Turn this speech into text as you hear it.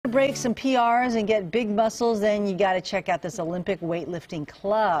break some PRs and get big muscles, then you got to check out this Olympic Weightlifting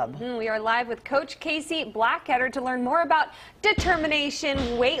Club. We are live with Coach Casey Blackadder to learn more about Determination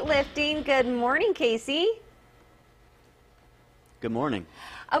Weightlifting. Good morning, Casey. Good morning.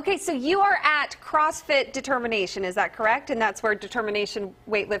 Okay, so you are at CrossFit Determination, is that correct? And that's where Determination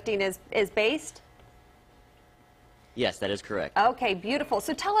Weightlifting is based? Yes, that is correct. Okay, beautiful.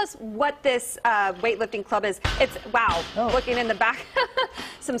 So tell us what this weightlifting club is. It's, wow, looking in the back,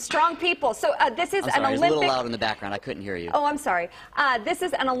 some strong people. So this is an Olympic... It's a little loud in the background. I couldn't hear you. Oh, I'm sorry. This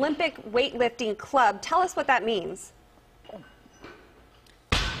is an Olympic weightlifting club. Tell us what that means.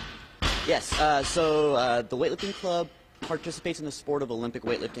 Yes, the weightlifting club participates in the sport of Olympic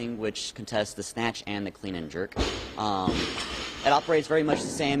weightlifting, which contests the snatch and the clean and jerk. It operates very much the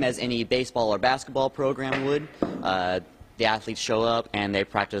same as any baseball or basketball program would. The athletes show up and they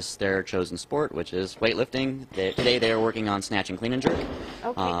practice their chosen sport, which is weightlifting. Today they are working on snatch and clean and jerk.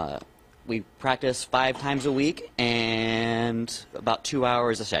 Okay. We practice 5 times a week and about 2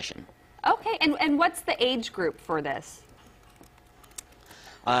 hours a session. Okay, and what's the age group for this?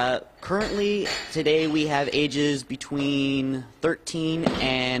 Currently, today we have ages between 13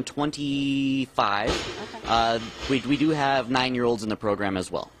 and 25. Okay. We do have 9-year-olds in the program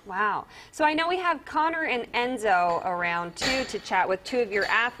as well. Wow. So I know we have Connor and Enzo around too to chat with 2 of your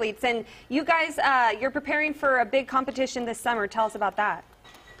athletes. And you guys, you're preparing for a big competition this summer. Tell us about that.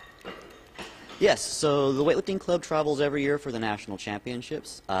 Yes, so the weightlifting club travels every year for the national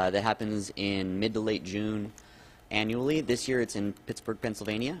championships. That happens in mid to late June. Annually. This year it's in Pittsburgh,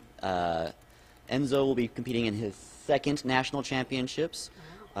 Pennsylvania. Enzo will be competing in his 2nd national championships.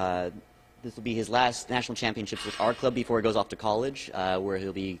 This will be his last national championships with our club before he goes off to college, where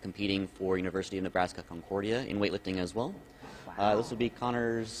he'll be competing for University of Nebraska Concordia in weightlifting as well. Wow. This will be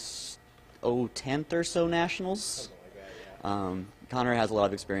Connor's 10th or so nationals. Connor has a lot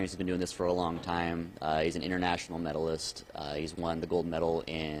of experience. He's been doing this for a long time. He's an international medalist. He's won the gold medal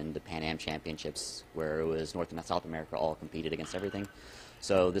in the Pan Am Championships, where it was North and South America all competed against everything.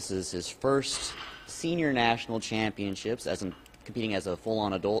 So this is his first senior national championships, competing as a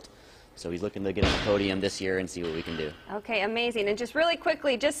full-on adult. So he's looking to get on the podium this year and see what we can do. Okay, amazing. And just really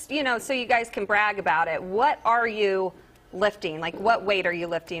quickly, just so you guys can brag about it, what are you lifting? Like, what weight are you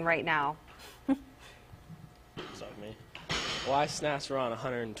lifting right now? Well, I snatched around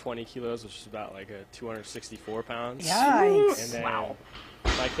 120 kilos, which is about like 264 pounds. Yikes. And then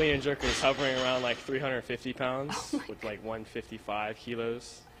my clean and jerk is hovering around like 350 pounds with like 155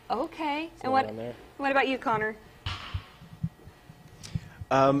 kilos. Okay. And what about you, Connor?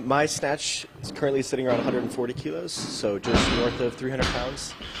 My snatch is currently sitting around 140 kilos, so just north of 300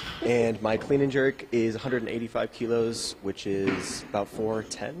 pounds. And my clean and jerk is 185 kilos, which is about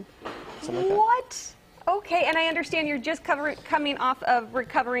 410, something like that. What? Okay, and I understand you're just coming off of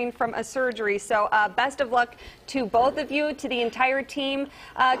recovering from a surgery, so best of luck to both of you, to the entire team.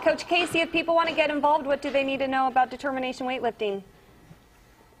 Coach Casey, if people want to get involved, what do they need to know about Determination Weightlifting?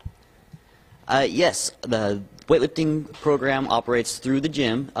 Yes, the weightlifting program operates through the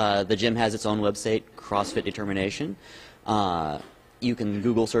gym. The gym has its own website, CrossFit Determination. You can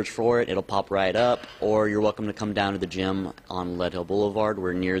Google search for it. It'll pop right up, or you're welcome to come down to the gym on Lead Hill Boulevard.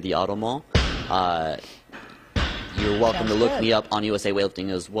 We're near the Auto Mall. You're welcome to look me up on USA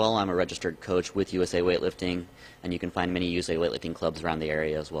Weightlifting as well. I'm a registered coach with USA Weightlifting, and you can find many USA Weightlifting clubs around the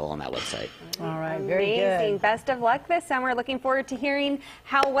area as well on that website. All right, very good. Amazing. Best of luck this summer. Looking forward to hearing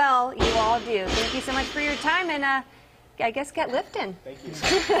how well you all do. Thank you so much for your time, and I guess get lifting. Thank you.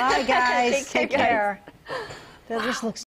 Bye, guys. Take care. That just looks